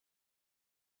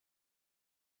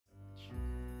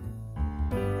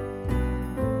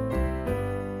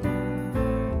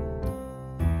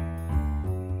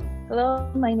Hello,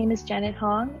 my name is Janet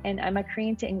Hong, and I'm a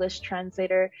Korean to English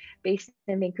translator based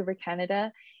in Vancouver,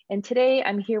 Canada. And today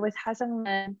I'm here with Ha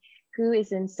Seong-nan, who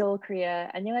is in Seoul, Korea.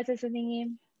 안녕하세요,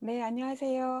 선생님. 네,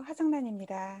 안녕하세요.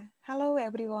 하정란입니다. Hello,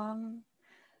 everyone.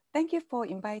 Thank you for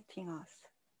inviting us.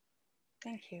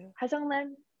 Thank you. Ha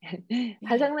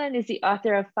Seong-nan is the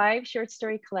author of 5 short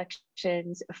story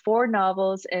collections, 4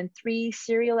 novels, and 3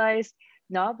 serialized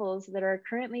novels that are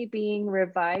currently being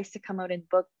revised to come out in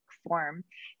book form,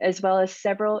 as well as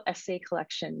several essay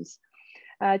collections.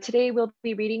 Today, we'll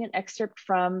be reading an excerpt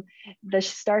from The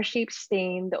Star-Shaped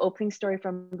Stain, the opening story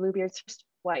from Bluebeard's First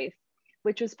Wife,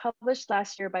 which was published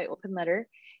last year by Open Letter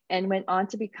and went on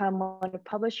to become one of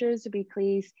Publishers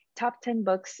Weekly's top 10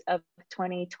 books of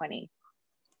 2020.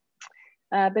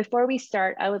 Before we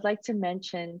start, I would like to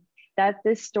mention that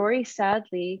this story,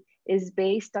 sadly, is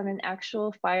based on an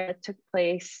actual fire that took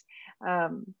place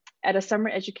at a summer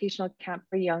educational camp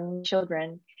for young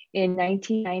children in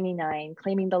 1999,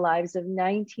 claiming the lives of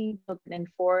 19 children and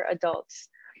 4 adults.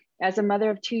 As a mother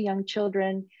of 2 young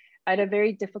children, I had a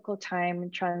very difficult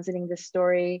time translating this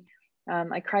story.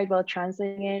 I cried while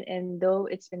translating it, and though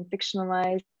it's been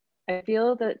fictionalized, I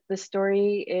feel that the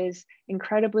story is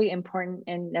incredibly important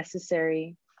and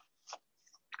necessary.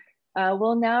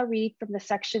 We'll now read from the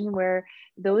section where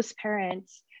those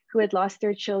parents who had lost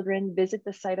their children visit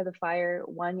the site of the fire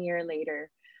 1 year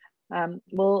later.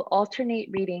 We'll alternate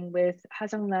reading with Ha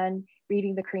Seong-nan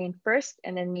reading the Korean first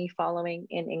and then me following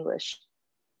in English.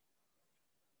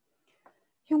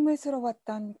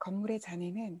 흉물스러웠던 건물의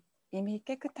잔해는 이미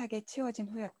깨끗하게 치워진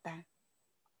후였다.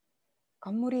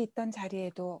 건물이 있던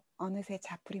자리에도 어느새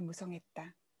자풀이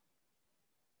무성했다.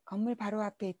 건물 바로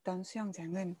앞에 있던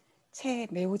수영장은 채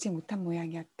메우지 못한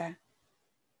모양이었다.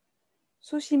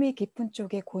 수심이 깊은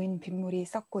쪽에 고인 빗물이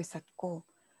썩고 있었고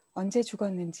언제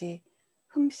죽었는지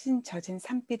흠씬 젖은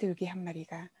산비둘기 한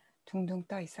마리가 둥둥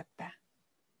떠 있었다.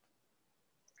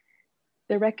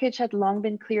 The wreckage had long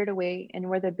been cleared away, and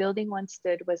where the building once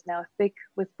stood was now thick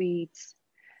with weeds.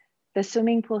 The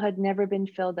swimming pool had never been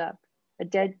filled up. A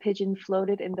dead pigeon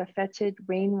floated in the fetid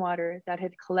rainwater that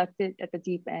had collected at the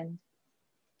deep end.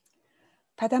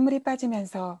 바닷물이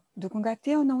빠지면서 누군가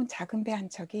띄워놓은 작은 배 한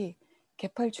척이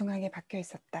개펄 중앙에 박혀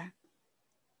있었다.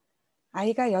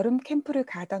 아이가 여름 캠프를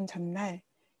가던 전날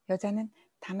여자는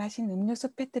다 마신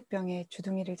음료수 페트병에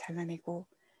주둥이를 잘라내고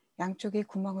양쪽에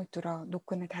구멍을 뚫어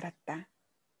노끈을 달았다.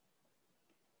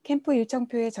 캠프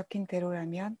일정표에 적힌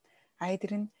대로라면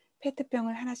아이들은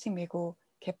페트병을 하나씩 메고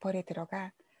개펄에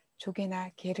들어가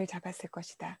조개나 게를 잡았을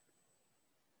것이다.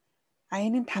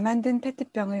 아이는 다 만든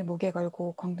페트병을 목에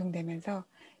걸고 공둥대면서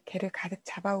게를 가득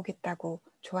잡아오겠다고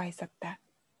좋아했었다.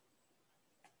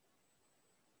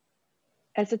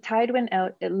 As the tide went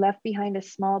out, it left behind a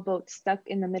small boat stuck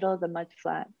in the middle of the mud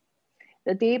flat.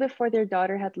 The day before their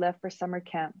daughter had left for summer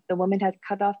camp, the woman had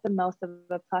cut off the mouth of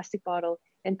a plastic bottle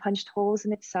and punched holes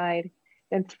in its side,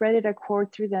 then threaded a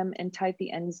cord through them and tied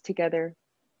the ends together.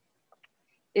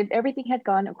 If everything had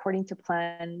gone according to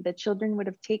plan, the children would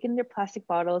have taken their plastic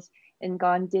bottles and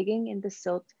gone digging in the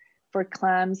silt for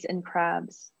clams and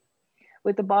crabs.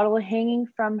 With the bottle hanging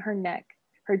from her neck,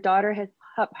 her daughter had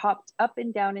hopped up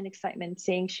and down in excitement,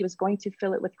 saying she was going to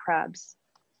fill it with crabs.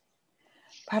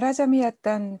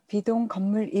 발화점이었던 비동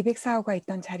건물 204호가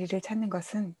있던 자리를 찾는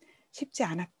것은 쉽지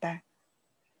않았다.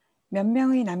 몇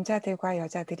명의 남자들과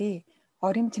여자들이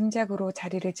어림짐작으로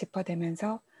자리를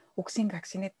짚어대면서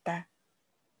옥신각신했다.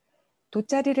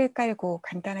 돗자리를 깔고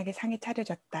간단하게 상이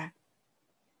차려졌다.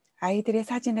 아이들의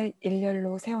사진을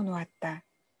일렬로 세워놓았다.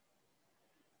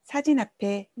 사진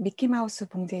앞에 미키마우스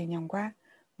봉제 인형과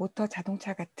모터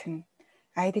자동차 같은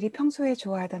아이들이 평소에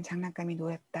좋아하던 장난감이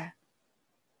놓였다.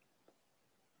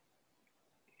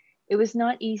 It was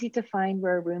not easy to find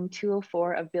where room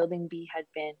 204 of Building B had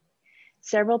been.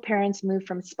 Several parents moved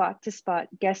from spot to spot,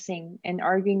 guessing and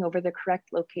arguing over the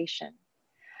correct location.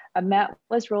 A mat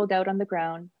was rolled out on the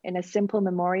ground, and a simple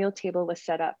memorial table was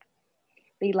set up.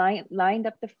 They lined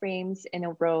up the frames in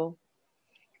a row.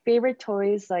 Favorite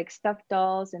toys like stuffed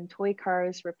dolls and toy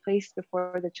cars were placed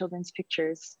before the children's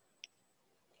pictures.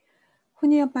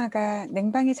 훈이 엄마가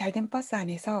냉방이 잘 된 버스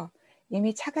안에서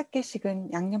이미 차갑게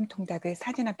식은 양념통닭을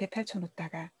사진 앞에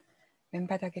펼쳐놓다가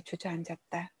맨바닥에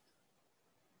주저앉았다.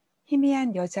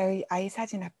 희미한 여자의 아이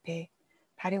사진 앞에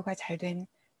발효가 잘 된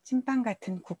찐빵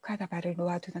같은 국화다발을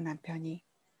놓아두던 남편이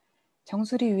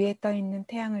정수리 위에 떠있는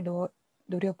태양을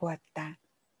노려보았다.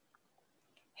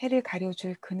 해를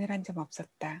가려줄 그늘 한 점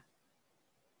없었다.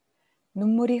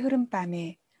 눈물이 흐른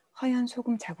밤에 허연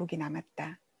소금 자국이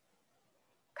남았다.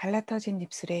 갈라터진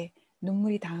입술에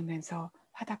눈물이 닿으면서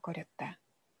화닥거렸다.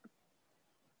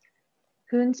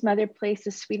 Hoon's mother placed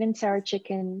a sweet and sour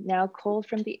chicken, now cold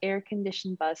from the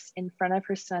air-conditioned bus, in front of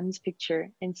her son's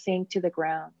picture and sank to the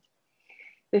ground.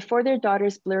 Before their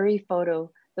daughter's blurry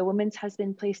photo, the woman's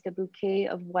husband placed a bouquet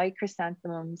of white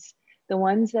chrysanthemums, the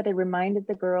ones that had reminded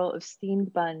the girl of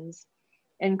steamed buns,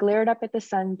 and glared up at the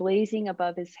sun blazing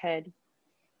above his head.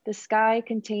 The sky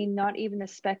contained not even a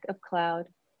speck of cloud.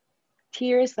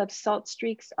 Tears left salt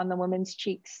streaks on the woman's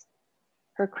cheeks.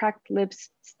 Her cracked lips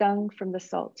stung from the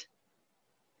salt.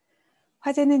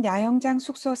 화재는 야영장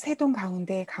숙소 3동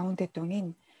가운데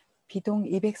가운데동인 B동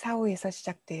 204호에서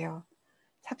시작되어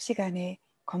삽시간에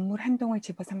건물 한 동을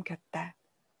집어삼켰다.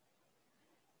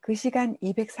 그 시간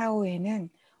 204호에는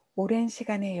오랜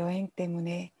시간의 여행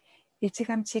때문에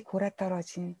일찌감치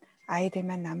골아떨어진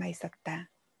아이들만 남아 있었다.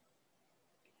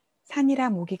 산이라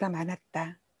모기가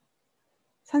많았다.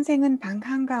 선생은 방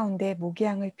한가운데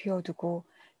모기향을 피워두고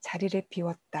자리를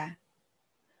비웠다.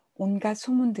 온갖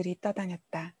소문들이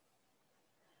떠다녔다.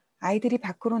 아이들이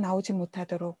밖으로 나오지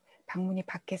못하도록 방문이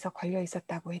밖에서 걸려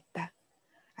있었다고 했다.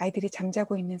 아이들이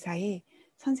잠자고 있는 사이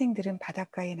선생들은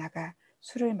바닷가에 나가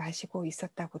술을 마시고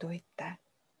있었다고도 했다.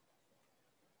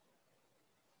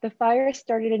 The fire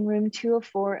started in room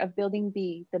 204 of building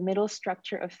B, the middle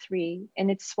structure of 3,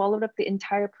 and it swallowed up the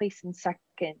entire place in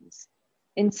seconds.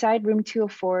 Inside room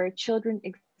 204, children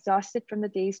exhausted from the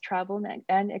day's travel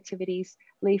and activities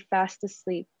lay fast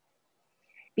asleep.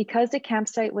 Because the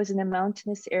campsite was in a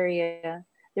mountainous area,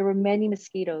 there were many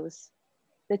mosquitoes.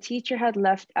 The teacher had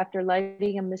left after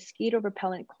lighting a mosquito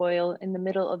repellent coil in the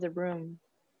middle of the room.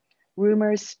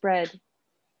 Rumors spread.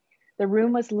 The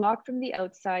room was locked from the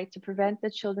outside to prevent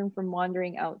the children from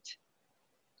wandering out.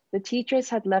 The teachers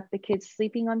had left the kids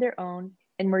sleeping on their own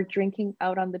and were drinking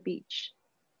out on the beach.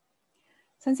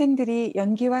 선생들이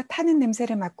연기와 타는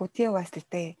냄새를 맡고 뛰어왔을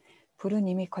때 불은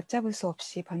이미 걷잡을 수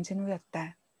없이 번진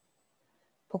후였다.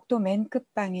 복도 맨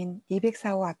끝방인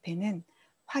 204호 앞에는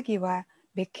화기와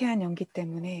매캐한 연기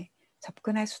때문에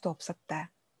접근할 수도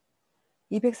없었다.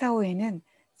 204호에는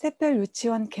샛별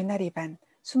유치원 개나리반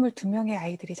 22명의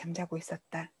아이들이 잠자고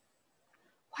있었다.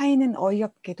 화이는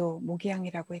어이없게도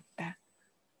모기향이라고 했다.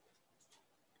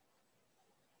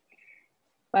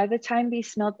 By the time they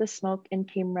smelled the smoke and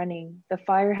came running, the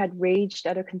fire had raged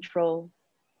out of control.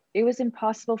 It was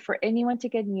impossible for anyone to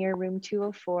get near room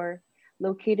 204,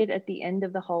 located at the end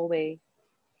of the hallway.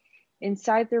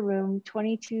 Inside the room,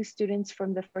 22 students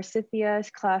from the Forsythia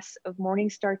class of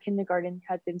Morningstar Kindergarten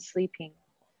had been sleeping.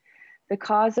 The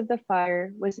cause of the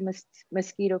fire was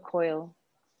mosquito coil.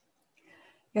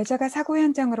 여자가 사고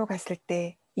현장으로 갔을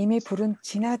때 이미 불은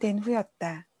진화된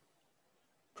후였다.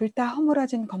 불타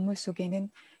허물어진 건물 속에는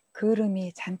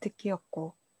그을음이 잔뜩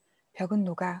끼었고 벽은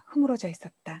녹아 흐물어져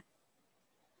있었다.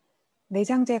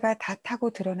 내장재가 다 타고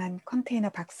드러난 컨테이너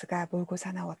박스가 몰고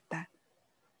사나웠다.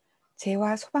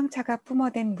 재와 소방차가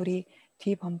뿜어댄 물이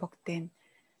뒤범벅된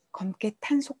검게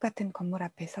탄 속 같은 건물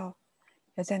앞에서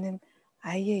여자는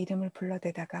아이의 이름을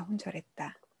불러대다가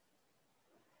혼절했다.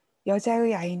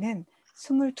 여자의 아이는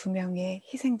 22명의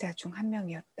희생자 중 한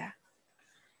명이었다.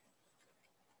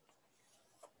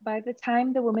 By the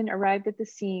time the woman arrived at the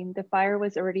scene, the fire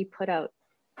was already put out.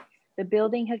 The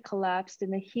building had collapsed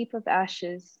in a heap of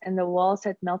ashes and the walls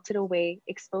had melted away,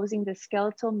 exposing the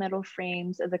skeletal metal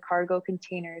frames of the cargo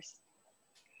containers.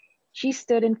 She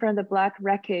stood in front of the black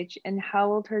wreckage and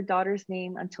howled her daughter's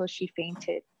name until she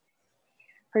fainted.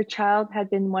 Her child had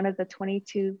been one of the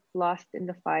 22 lost in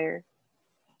the fire.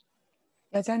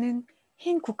 여자는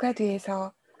흰 국화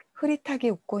뒤에서 흐릿하게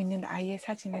웃고 있는 아이의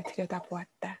사진을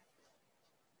들여다보았다.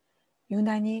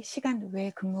 유난히 시간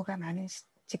외 근무가 많은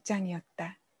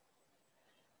직장이었다.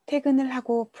 퇴근을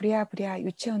하고 부랴부랴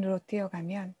유치원으로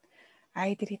뛰어가면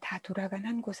아이들이 다 돌아간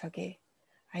한 구석에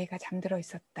아이가 잠들어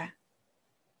있었다.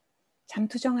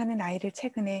 잠투정하는 아이를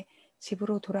최근에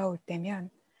집으로 돌아올 때면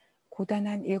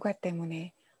고단한 일과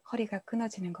때문에 허리가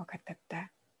끊어지는 것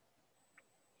같았다.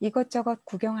 이것저것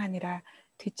구경하느라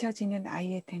뒤처지는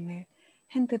아이의 등을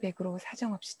핸드백으로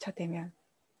사정없이 쳐대면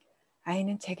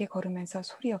아이는 제게 걸으면서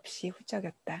소리 없이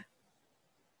훌쩍였다.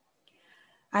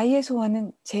 아이의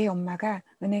소원은 제 엄마가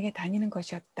은행에 다니는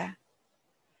것이었다.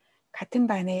 같은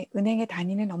반에 은행에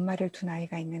다니는 엄마를 둔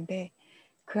아이가 있는데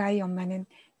그 아이 엄마는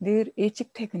늘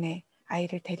일찍 퇴근해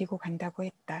아이를 데리고 간다고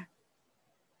했다.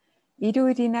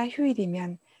 일요일이나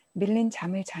휴일이면 밀린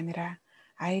잠을 자느라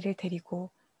아이를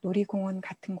데리고 놀이공원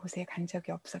같은 곳에 간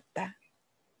적이 없었다.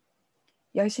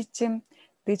 10시쯤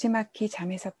느지막이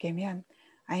잠에서 깨면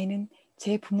아이는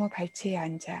제 부모 발치에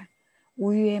앉아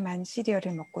우유에만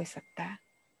시리얼을 먹고 있었다.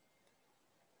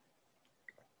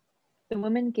 The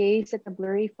woman gazed at the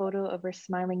blurry photo of her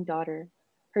smiling daughter.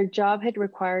 Her job had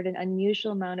required an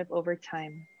unusual amount of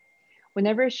overtime.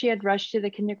 Whenever she had rushed to the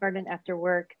kindergarten after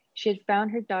work, she had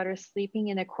found her daughter sleeping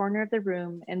in a corner of the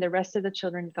room and the rest of the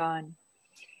children gone.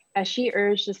 As she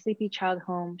urged the sleepy child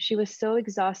home, she was so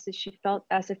exhausted she felt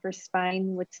as if her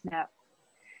spine would snap.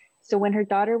 So when her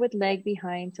daughter would lag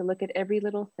behind to look at every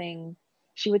little thing,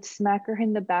 she would smack her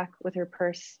in the back with her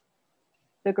purse.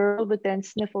 The girl would then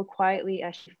sniffle quietly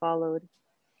as she followed.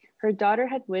 Her daughter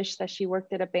had wished that she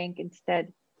worked at a bank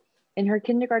instead. In her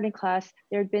kindergarten class,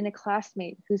 there had been a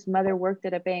classmate whose mother worked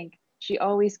at a bank. She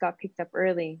always got picked up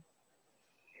early.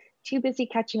 Too busy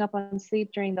catching up on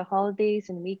sleep during the holidays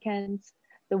and weekends,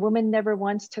 the woman never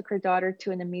once took her daughter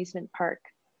to an amusement park.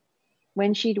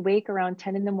 When she'd wake around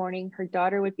 10 in the morning, her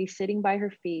daughter would be sitting by her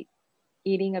feet,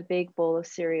 eating a big bowl of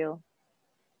cereal.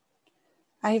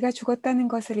 아이가 죽었다는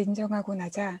것을 인정하고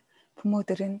나자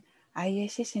부모들은 아이의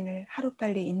시신을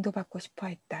하루빨리 인도받고 싶어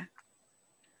했다.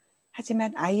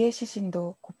 하지만 아이의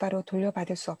시신도 곧바로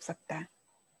돌려받을 수 없었다.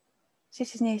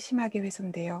 시신이 심하게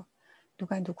훼손되어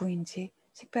누가 누구인지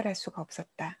식별할 수가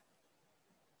없었다.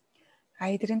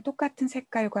 아이들은 똑같은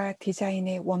색깔과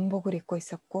디자인의 원복을 입고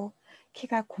있었고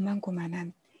키가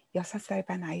고만고만한 6살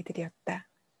반 아이들이었다.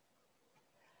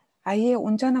 아이의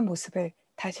온전한 모습을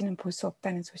다시는 볼 수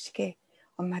없다는 소식에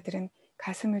엄마들은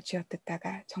가슴을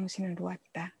쥐어뜯다가 정신을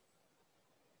놓았다.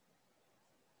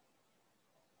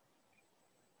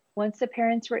 Once the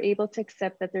parents were able to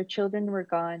accept that their children were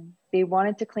gone, they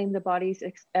wanted to claim the bodies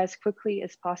as quickly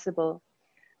as possible.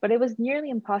 But it was nearly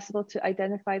impossible to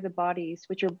identify the bodies,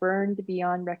 which were burned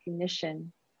beyond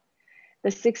recognition. The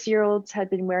 6-year-olds had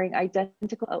been wearing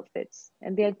identical outfits,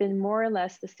 and they had been more or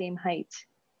less the same height.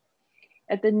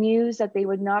 At the news that they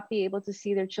would not be able to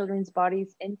see their children's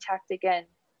bodies intact again,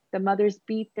 the mothers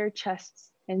beat their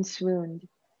chests and swooned.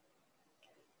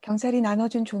 경찰이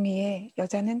나눠준 종이에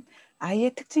여자는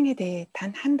아이의 특징에 대해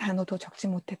단 한 단어도 적지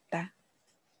못했다.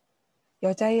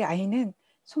 여자의 아이는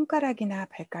손가락이나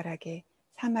발가락에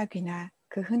사마귀나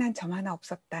그 흔한 점 하나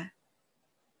없었다.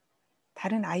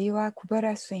 다른 아이와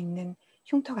구별할 수 있는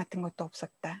흉터 같은 것도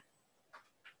없었다.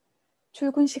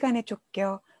 출근 시간에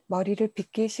쫓겨 머리를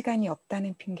빗길 시간이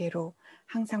없다는 핑계로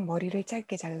항상 머리를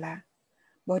짧게 잘라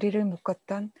머리를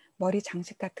묶었던 머리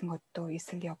장식 같은 것도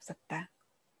있을 리 없었다.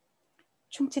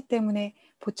 충치 때문에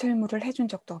보철물을 해준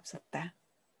적도 없었다.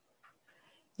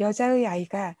 여자의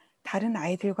아이가 다른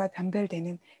아이들과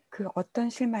변별되는 그 어떤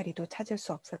실마리도 찾을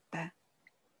수 없었다.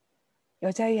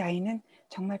 여자의 아이는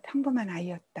정말 평범한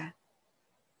아이였다.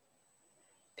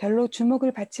 별로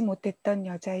주목을 받지 못했던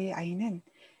여자의 아이는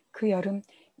그 여름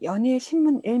연일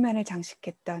신문 1면을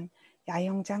장식했던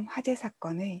야영장 화재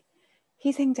사건의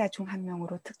희생자 중 한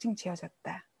명으로 특징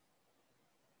지어졌다.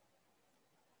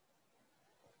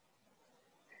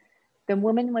 The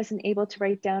woman wasn't able to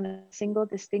write down a single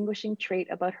distinguishing trait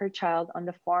about her child on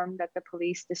the form that the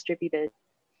police distributed.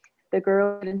 The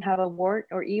girl didn't have a wart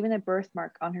or even a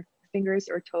birthmark on her fingers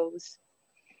or toes.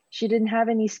 She didn't have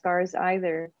any scars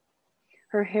either.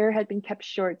 Her hair had been kept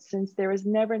short since there was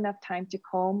never enough time to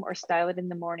comb or style it in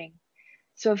the morning.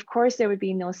 So of course there would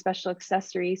be no special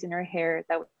accessories in her hair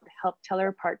that would help tell her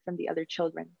apart from the other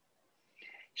children.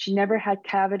 She never had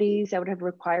cavities that would have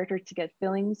required her to get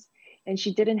fillings, and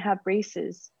she didn't have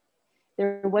braces.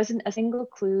 There wasn't a single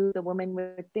clue the woman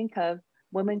could think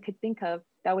of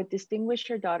that would distinguish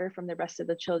her daughter from the rest of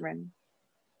the children.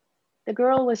 The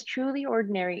girl was truly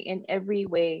ordinary in every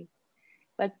way,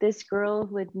 but this girl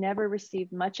who had never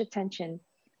received much attention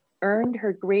earned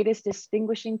her greatest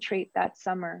distinguishing trait that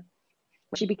summer.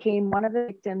 She became one of the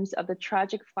victims of the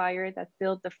tragic fire that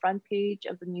filled the front page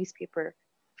of the newspaper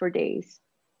for days.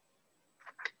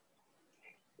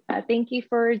 Thank you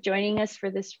for joining us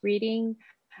for this reading.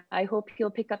 I hope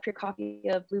you'll pick up your copy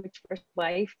of Bluebeard's First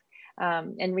Wife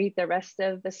and read the rest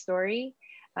of the story,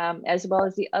 as well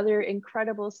as the other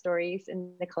incredible stories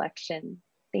in the collection.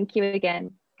 Thank you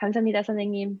again. 감사합니다,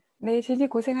 선생님. 네, 진이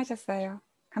고생하셨어요.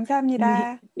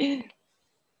 감사합니다.